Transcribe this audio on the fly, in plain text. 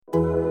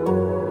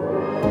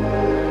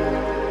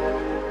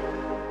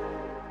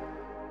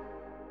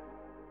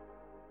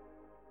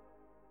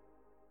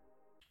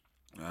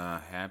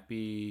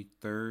happy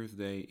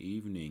Thursday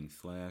evening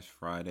slash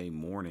Friday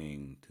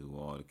morning to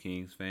all the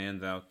Kings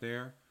fans out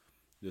there.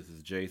 This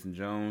is Jason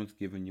Jones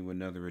giving you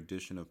another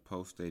edition of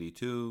Post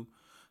 82,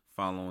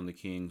 following the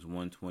Kings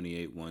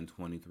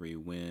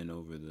 128-123 win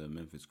over the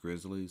Memphis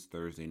Grizzlies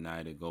Thursday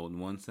night at Golden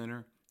One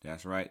Center.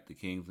 That's right, the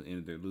Kings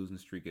ended their losing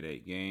streak at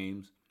 8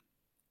 games.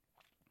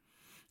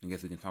 I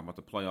guess we can talk about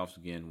the playoffs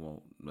again.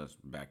 Well, let's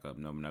back up.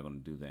 No, we're not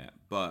going to do that.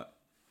 But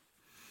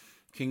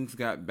Kings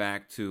got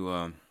back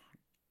to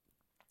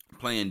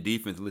playing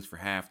defense, at least for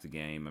half the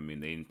game. I mean,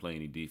 they didn't play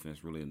any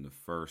defense really in the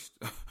first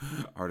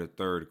or the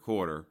third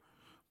quarter,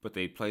 but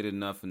they played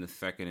enough in the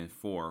second and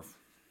fourth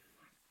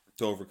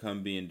to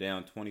overcome being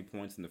down 20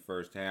 points in the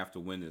first half to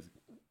win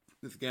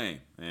this game.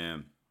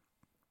 And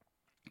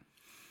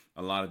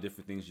a lot of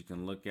different things you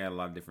can look at, a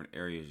lot of different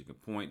areas you can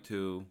point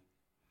to,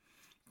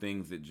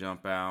 things that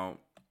jump out.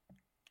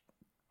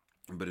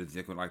 But it's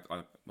exactly like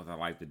what I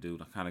like to do,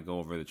 to kind of go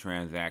over the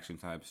transaction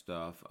type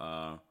stuff.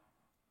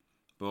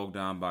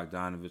 Bogdan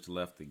Bogdanovic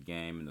left the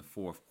game in the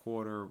fourth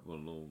quarter with a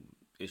little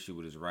issue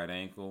with his right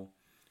ankle.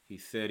 He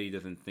said he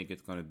doesn't think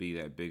it's going to be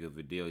that big of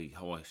a deal. He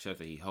hopes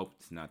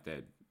it's not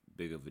that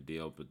big of a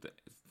deal, but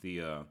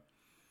the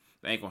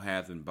ankle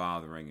has been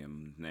bothering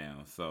him now.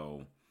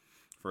 So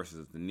first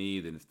it's the knee,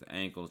 then it's the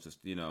ankle. It's just,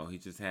 he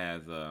just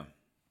has kind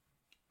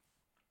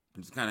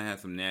of had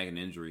some nagging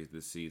injuries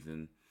this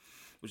season,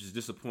 which is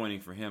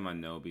disappointing for him, I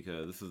know,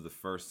 because this is the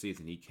first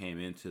season he came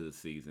into the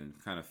season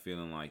kind of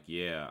feeling like,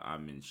 yeah,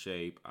 I'm in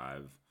shape.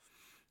 I've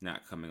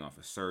not coming off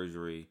of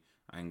surgery.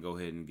 I can go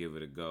ahead and give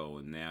it a go.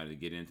 And now to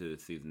get into the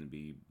season to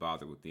be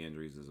bothered with the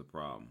injuries is a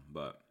problem.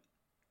 But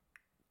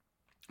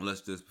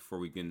let's just, before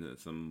we get into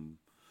some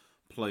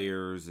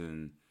players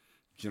and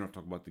general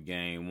talk about the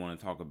game, want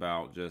to talk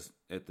about just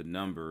at the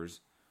numbers.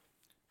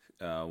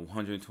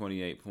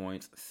 128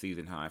 points,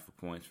 season high for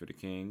points for the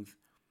Kings.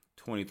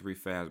 23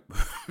 fast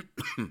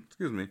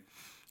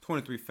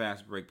 23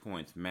 fast break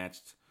points,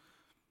 matched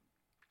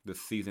the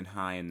season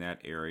high in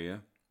that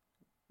area,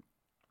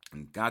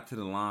 and got to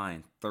the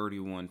line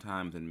 31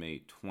 times and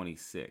made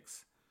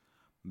 26.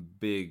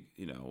 Big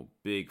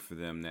for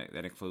them.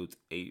 That includes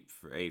 8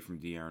 from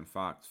De'Aaron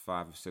Fox,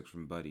 5 of 6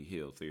 from Buddy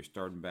Hield. So your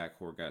starting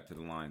backcourt got to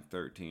the line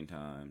 13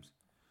 times,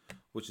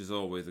 which is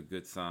always a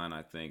good sign,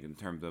 I think, in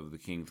terms of the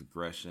Kings'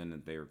 aggression,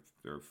 that they're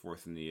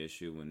forcing the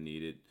issue when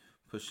needed,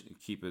 pushing,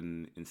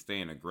 keeping, and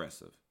staying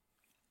aggressive.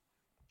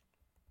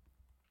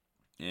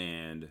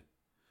 And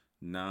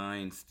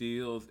 9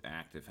 steals,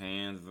 active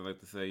hands, as I like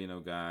to say,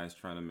 guys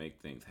trying to make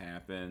things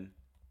happen.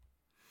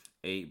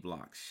 8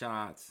 blocked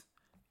shots.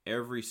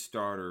 Every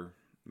starter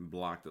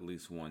blocked at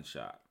least one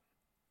shot.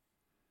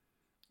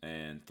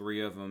 And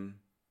 3 of them,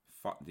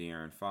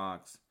 De'Aaron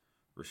Fox,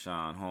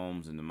 Richaun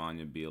Holmes, and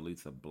Nemanja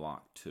Bjelica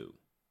blocked 2.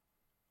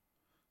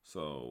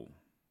 So,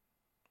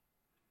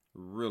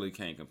 really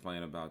can't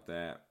complain about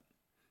that.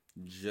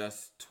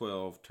 Just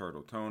 12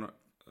 turtle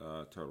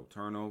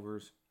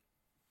turnovers.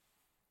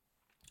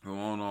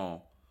 All in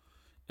all,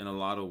 in a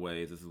lot of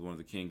ways, this is one of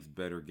the Kings'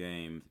 better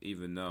games,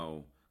 even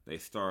though they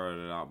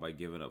started out by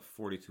giving up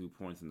 42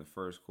 points in the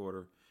first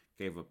quarter,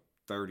 gave up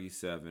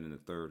 37 in the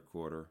third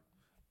quarter,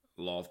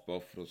 lost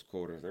both of those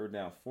quarters. They were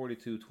down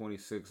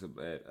 42-26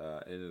 at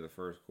end of the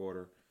first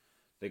quarter.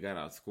 They got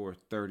outscored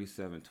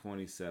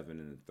 37-27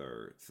 in the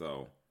third.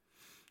 So,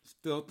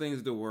 still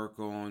things to work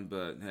on,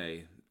 but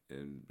hey,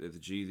 and as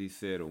Jeezy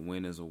said, a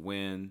win is a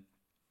win.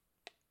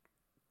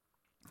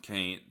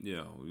 Can't,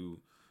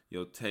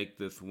 you'll take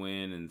this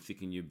win and see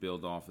can you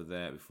build off of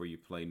that before you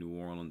play New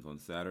Orleans on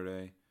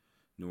Saturday.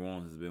 New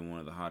Orleans has been one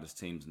of the hottest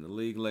teams in the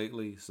league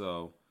lately,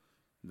 so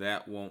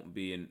that won't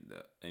be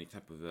any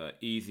type of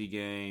easy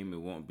game. It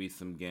won't be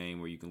some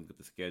game where you can look at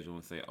the schedule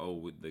and say,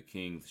 oh, the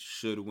Kings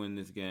should win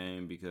this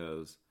game,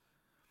 because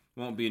it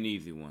won't be an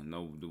easy one.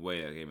 No, the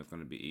way that game is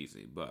going to be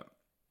easy. But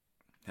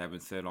having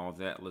said all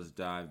that, let's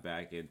dive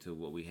back into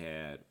what we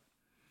had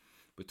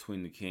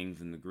between the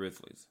Kings and the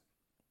Grizzlies.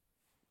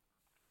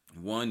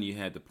 One, you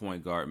had the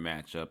point guard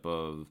matchup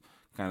of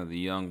kind of the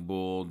young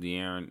bull,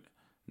 De'Aaron,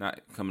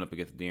 not coming up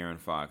against De'Aaron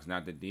Fox.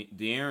 Not that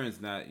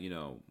De'Aaron's not,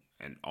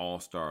 an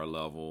all-star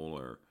level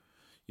or,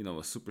 a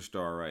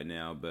superstar right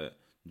now, but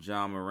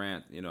Ja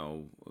Morant,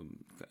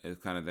 is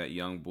kind of that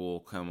young bull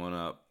coming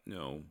up,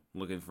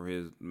 looking for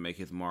make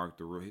his mark.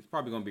 He's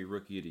probably going to be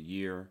Rookie of the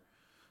Year,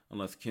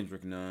 unless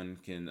Kendrick Nunn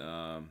can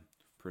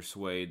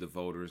persuade the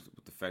voters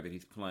with the fact that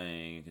he's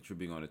playing and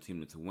contributing on a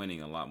team that's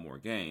winning a lot more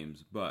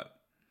games. But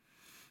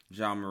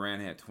Ja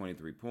Morant had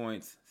 23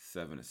 points,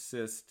 7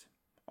 assists.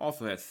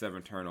 Also had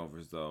 7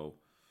 turnovers, though,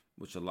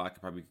 which a lot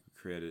could probably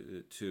credit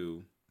it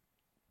to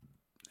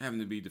having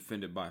to be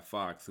defended by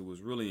Fox, who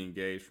was really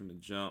engaged from the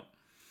jump.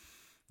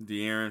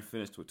 De'Aaron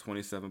finished with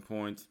 27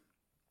 points,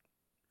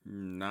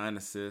 9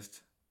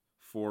 assists,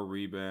 4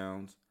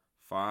 rebounds,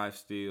 5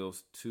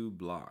 steals, 2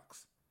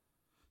 blocks.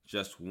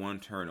 Just 1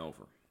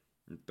 turnover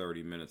in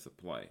 30 minutes of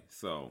play.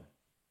 So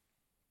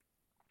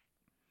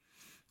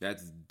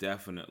that's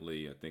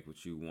definitely, I think,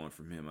 what you want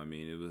from him. I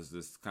mean, it was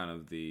just kind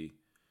of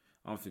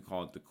I don't know if you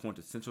call it the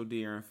quintessential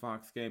De'Aaron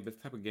Fox game, but it's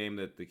the type of game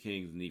that the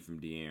Kings need from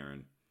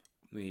De'Aaron.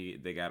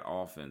 They got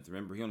offense.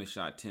 Remember, he only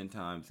shot 10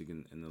 times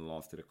in the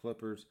loss to the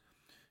Clippers.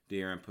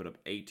 De'Aaron put up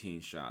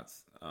 18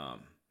 shots.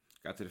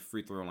 Got to the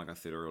free throw, like I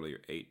said earlier,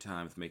 8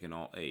 times, making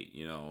all 8.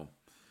 You know,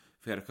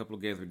 we've had a couple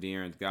of games where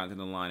De'Aaron's gotten to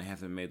the line and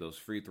hasn't made those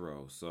free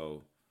throws.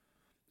 So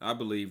I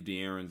believe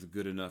De'Aaron's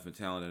good enough and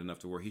talented enough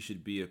to where he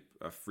should be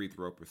a free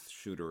throw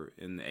shooter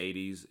in the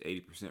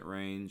 80%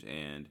 range.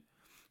 And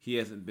he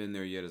hasn't been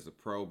there yet as a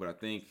pro, but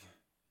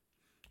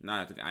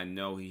I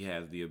know he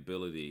has the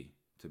ability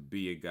to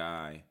be a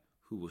guy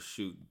who will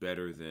shoot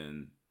better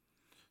than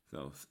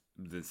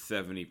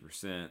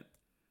 70%.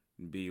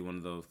 Be one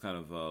of those kind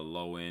of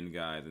low end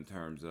guys in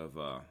terms of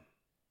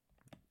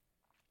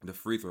the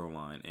free throw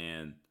line,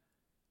 and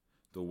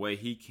the way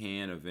he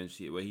can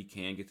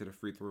get to the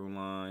free throw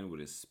line with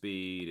his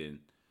speed and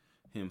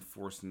him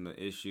forcing the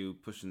issue,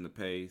 pushing the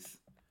pace.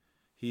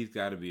 He's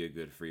got to be a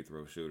good free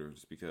throw shooter,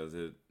 just because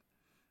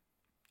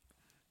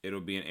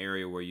it'll be an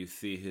area where you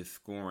see his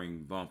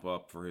scoring bump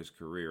up for his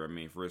career. I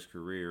mean, for his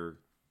career,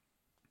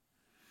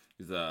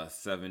 he's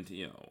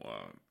 17.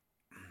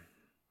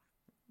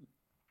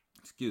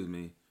 Excuse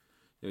me.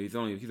 He's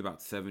about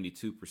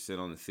 72%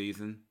 on the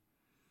season,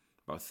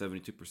 about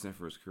 72%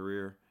 for his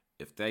career.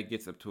 If that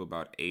gets up to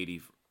about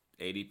 80%,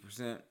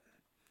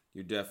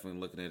 you're definitely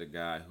looking at a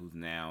guy who's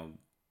now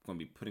going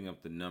to be putting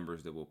up the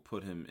numbers that will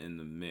put him in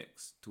the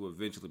mix to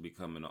eventually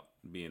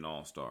be an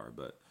all-star.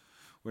 But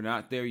we're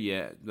not there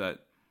yet.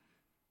 But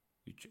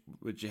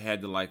what you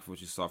had to like for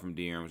what you saw from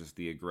De'Aaron was just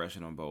the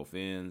aggression on both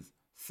ends.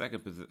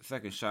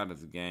 Second shot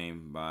of the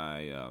game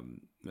by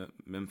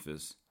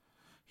Memphis.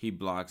 He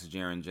blocks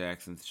Jaren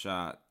Jackson's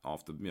shot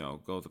off the,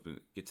 goes up and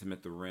gets him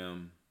at the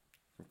rim,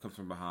 comes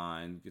from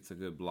behind, gets a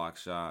good block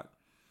shot.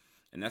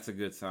 And that's a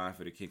good sign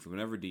for the Kings.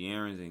 Whenever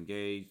De'Aaron's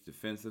engaged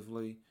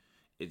defensively,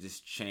 it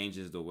just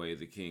changes the way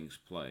the Kings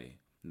play.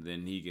 And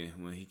then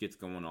when he gets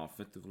going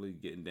offensively,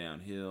 getting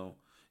downhill,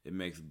 it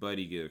makes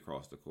Buddy get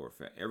across the court.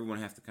 Everyone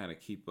has to kind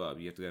of keep up.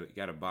 You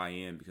got to buy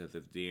in, because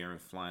if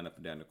De'Aaron's flying up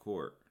and down the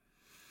court,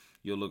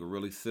 you'll look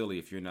really silly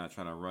if you're not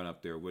trying to run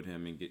up there with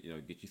him and get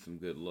you some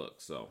good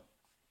looks. So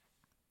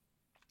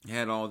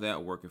had all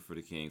that working for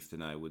the Kings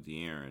tonight with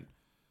De'Aaron.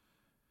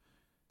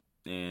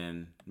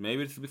 And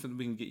maybe this will be something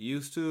we can get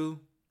used to.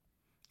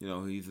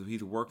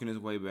 He's working his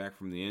way back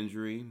from the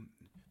injury,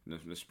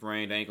 the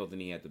sprained ankle, then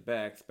he had the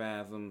back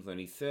spasms, and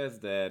he says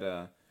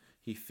that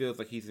he feels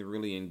like he's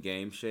really in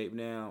game shape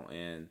now.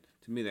 And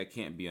to me, that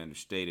can't be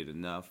understated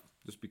enough,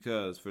 just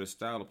because for the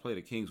style of play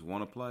the Kings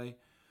want to play,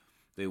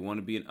 they want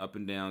to be an up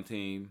and down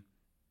team,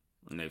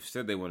 and they've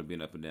said they want to be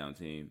an up and down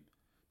team.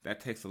 That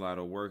takes a lot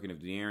of work, and if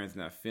De'Aaron's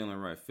not feeling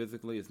right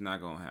physically, it's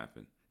not going to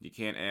happen. You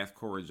can't ask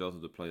Corey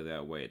Joseph to play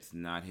that way. It's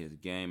not his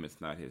game.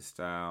 It's not his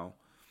style.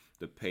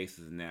 The pace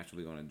is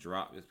naturally going to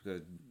drop just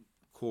because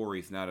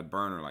Corey's not a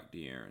burner like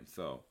De'Aaron.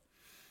 So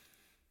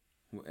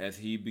as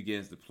he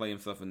begins to play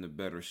himself into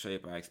better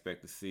shape, I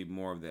expect to see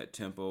more of that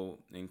tempo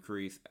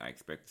increase. I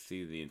expect to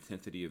see the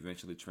intensity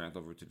eventually transfer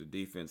over to the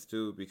defense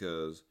too,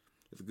 because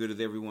as good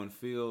as everyone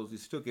feels, he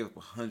still gave up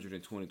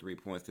 123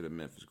 points to the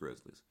Memphis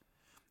Grizzlies.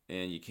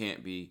 And you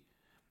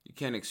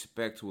can't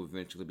expect to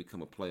eventually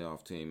become a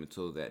playoff team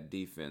until that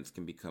defense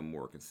can become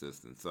more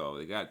consistent. So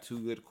they got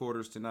 2 good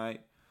quarters tonight.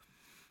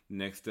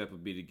 Next step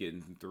would be to get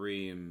in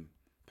 3 and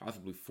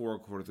possibly 4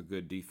 quarters of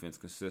good defense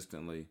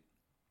consistently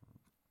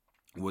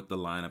with the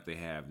lineup they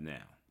have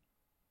now.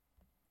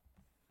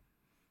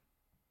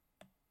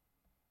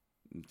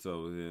 And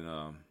so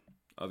then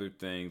other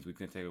things we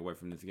can take away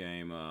from this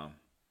game.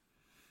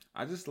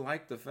 I just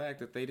like the fact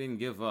that they didn't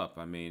give up.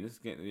 I mean, this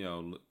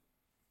game,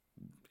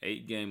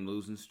 8-game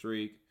losing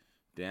streak,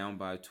 down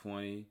by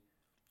 20.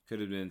 Could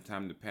have been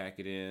time to pack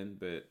it in,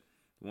 but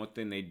one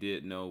thing they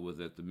did know was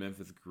that the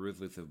Memphis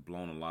Grizzlies have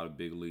blown a lot of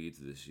big leads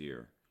this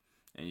year.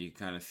 And you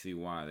kind of see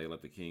why. They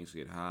let the Kings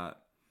get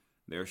hot.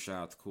 Their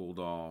shots cooled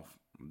off.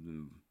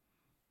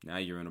 Now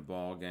you're in a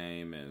ball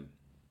game, and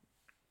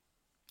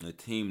a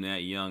team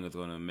that young is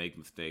going to make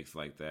mistakes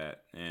like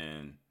that.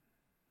 And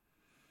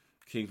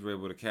Kings were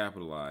able to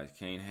capitalize.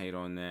 Can't hate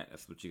on that.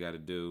 That's what you got to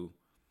do.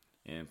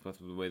 And plus,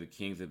 with the way the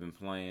Kings have been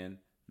playing,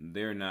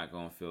 they're not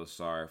going to feel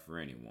sorry for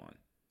anyone.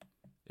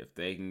 If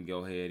they can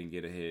go ahead and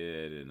get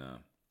ahead and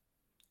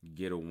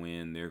get a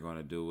win, they're going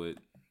to do it.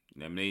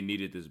 I mean, they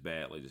needed this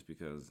badly, just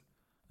because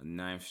a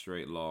 9th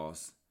straight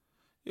loss,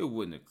 it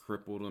wouldn't have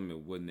crippled them. It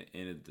wouldn't have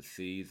ended the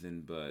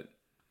season, but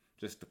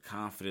just the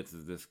confidence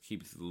of this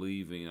keeps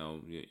leaving.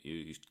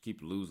 You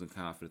keep losing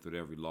confidence with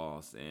every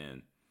loss.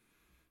 And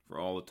for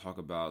all the talk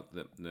about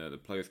the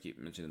players keep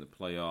mentioning the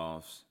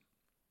playoffs,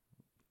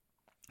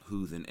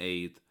 who's in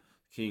 8th.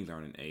 Kings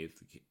aren't in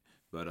 8th,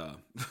 but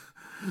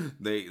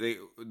they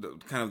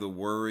kind of the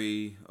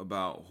worry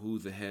about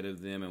who's ahead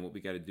of them and what we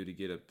got to do to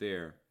get up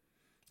there.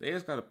 They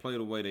just got to play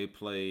the way they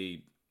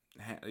played.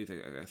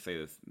 I say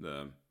this,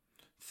 the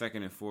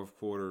second and fourth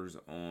quarters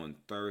on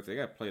Thursday.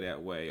 They got to play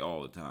that way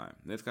all the time.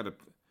 That's got to,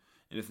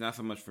 and it's not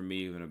so much for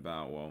me even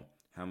about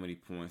how many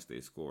points they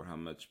scored, how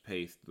much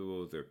pace, what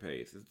was their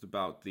pace. It's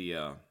about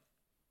the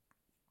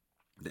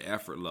the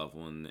effort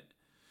level, and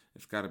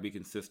it's got to be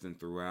consistent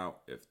throughout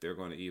if they're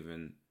going to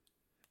even,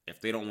 if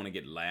they don't want to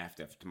get laughed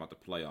at about the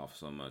playoffs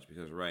so much,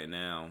 because right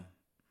now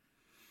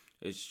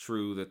it's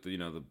true that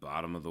the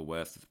bottom of the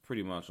West is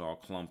pretty much all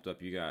clumped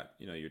up. You got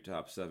your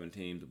top 7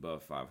 teams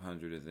above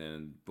 500, and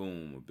then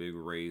boom, a big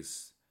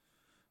race,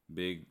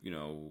 big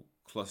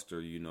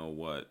cluster.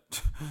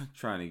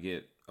 Trying to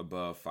get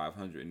above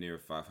 500, near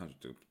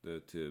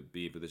 500 to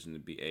be in position to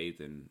be eighth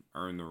and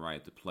earn the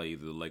right to play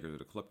either the Lakers or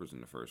the Clippers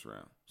in the first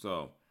round.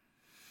 So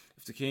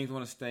if the Kings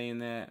want to stay in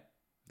that,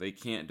 they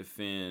can't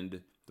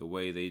defend the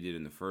way they did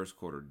in the first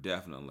quarter.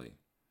 Definitely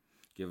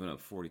giving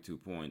up 42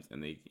 points,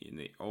 and they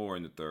or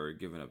in the third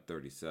giving up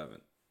 37.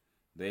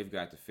 They've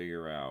got to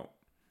figure out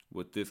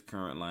with this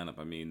current lineup.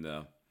 I mean,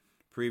 the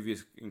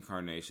previous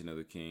incarnation of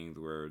the Kings,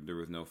 where there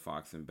was no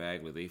Fox and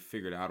Bagley, they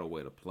figured out a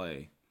way to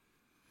play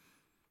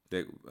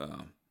that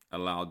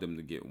allowed them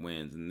to get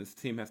wins. And this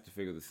team has to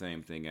figure the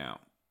same thing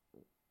out.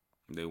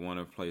 They want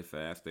to play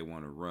fast. They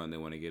want to run. They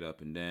want to get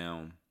up and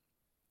down.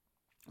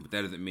 But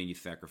that doesn't mean you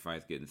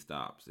sacrifice getting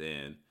stops.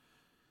 And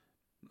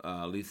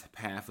at least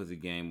half of the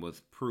game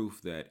was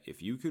proof that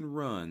if you can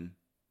run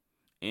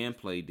and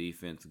play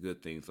defense,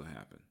 good things will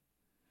happen.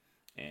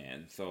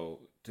 And so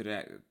to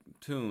that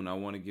tune, I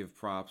want to give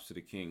props to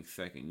the Kings'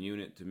 second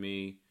unit. To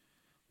me,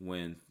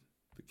 when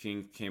the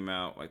Kings came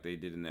out like they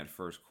did in that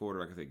first quarter,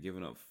 like I said,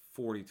 giving up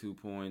 42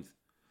 points,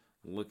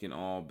 looking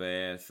all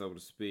bad, so to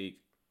speak,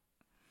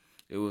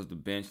 it was the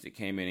bench that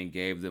came in and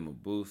gave them a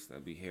boost.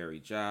 That'd be Harry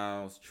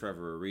Giles,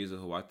 Trevor Ariza,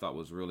 who I thought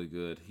was really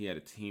good. He had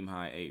a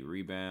team-high 8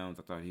 rebounds.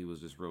 I thought he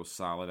was just real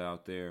solid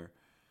out there.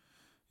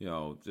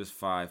 Just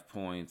 5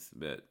 points,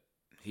 but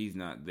he's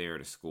not there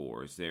to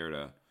score. He's there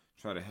to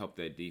try to help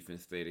that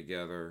defense stay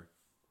together,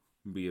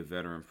 be a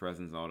veteran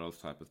presence, all those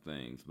type of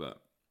things.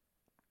 But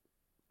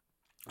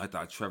I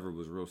thought Trevor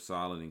was real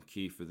solid and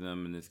key for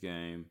them in this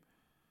game.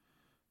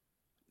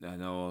 I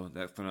know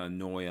that's going to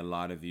annoy a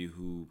lot of you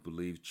who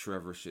believe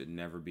Trevor should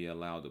never be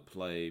allowed to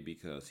play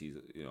because he's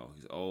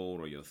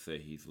old, or you'll say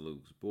he's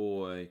Luke's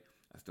boy.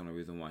 That's the only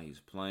reason why he's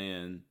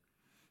playing.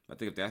 I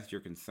think if that's your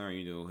concern,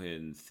 you go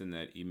ahead and send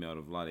that email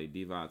to Vlade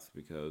Divac,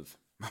 because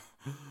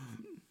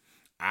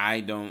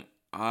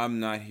I'm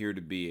not here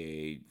to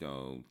be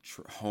a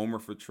homer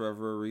for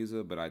Trevor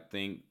Ariza, but I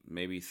think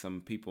maybe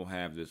some people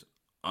have this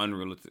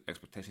unrealistic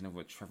expectation of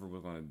what Trevor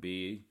was going to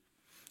be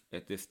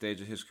at this stage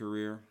of his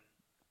career.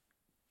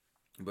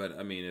 But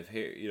I mean, if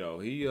he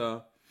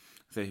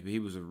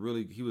was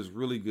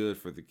really good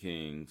for the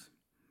Kings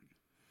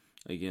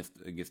against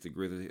the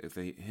Grizzlies. If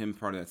him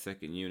part of that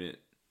second unit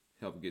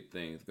helped get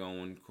things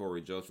going.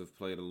 Corey Joseph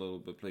played a little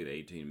bit, played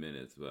 18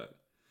 minutes, but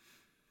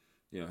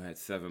had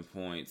 7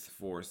 points,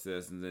 4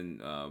 assists, and then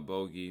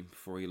Bogey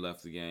before he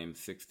left the game,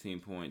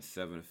 16 points,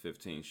 7 of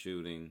 15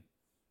 shooting,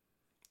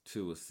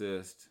 2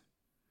 assists.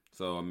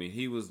 So I mean,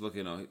 he was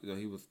looking,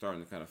 he was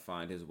starting to kind of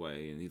find his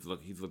way, and he's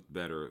looked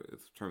better in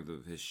terms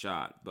of his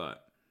shot,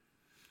 but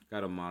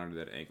got to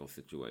monitor that ankle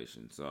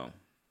situation. So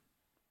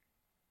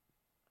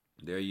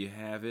there you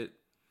have it.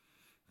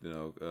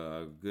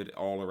 Good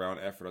all around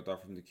effort I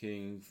thought from the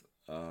Kings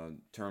in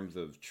terms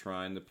of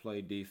trying to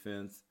play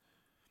defense.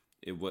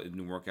 It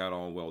didn't work out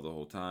all well the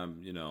whole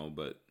time,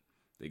 but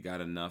they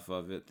got enough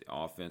of it. The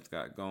offense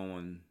got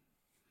going.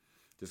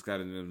 Just got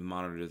to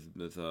monitor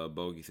this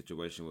Bogey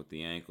situation with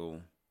the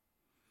ankle.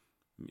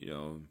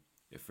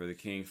 If for the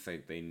Kings'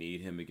 sake, they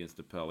need him against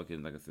the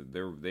Pelicans. Like I said,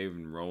 they've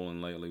been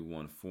rolling lately,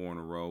 won 4 in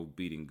a row,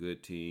 beating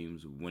good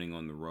teams, winning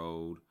on the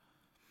road.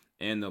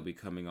 And they'll be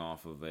coming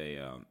off of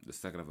the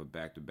second of a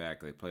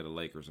back-to-back. They play the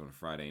Lakers on a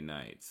Friday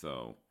night.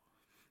 So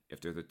if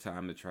there's a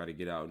time to try to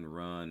get out and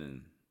run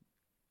and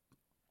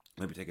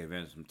maybe take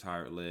advantage of some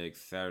tired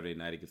legs, Saturday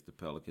night against the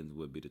Pelicans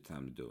would be the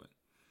time to do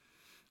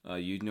it.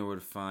 You know where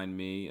to find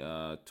me.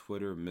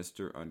 Twitter,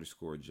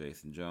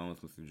 Mr._Jason Jones,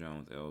 Mr.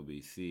 Jones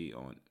LBC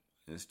on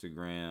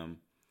Instagram.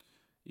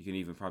 You can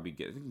even probably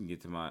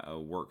get to my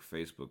work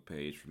Facebook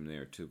page from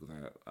there too,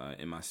 because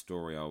in my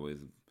story I always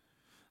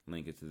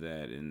link it to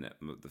that. In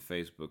the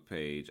Facebook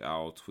page,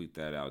 I'll tweet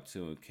that out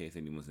too in case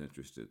anyone's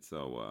interested.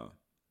 So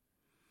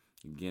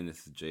again,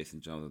 this is Jason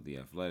Jones of The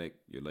Athletic,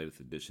 your latest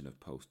edition of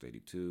Post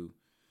 82.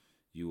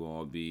 You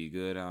all be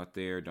good out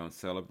there. Don't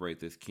celebrate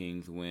this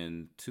Kings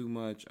win too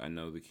much. I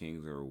know the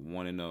Kings are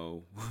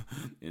 1-0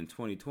 in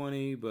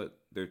 2020, but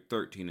they're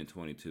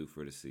 13-22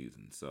 for the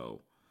season.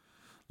 So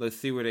let's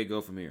see where they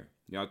go from here.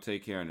 Y'all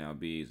take care now.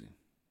 Be easy.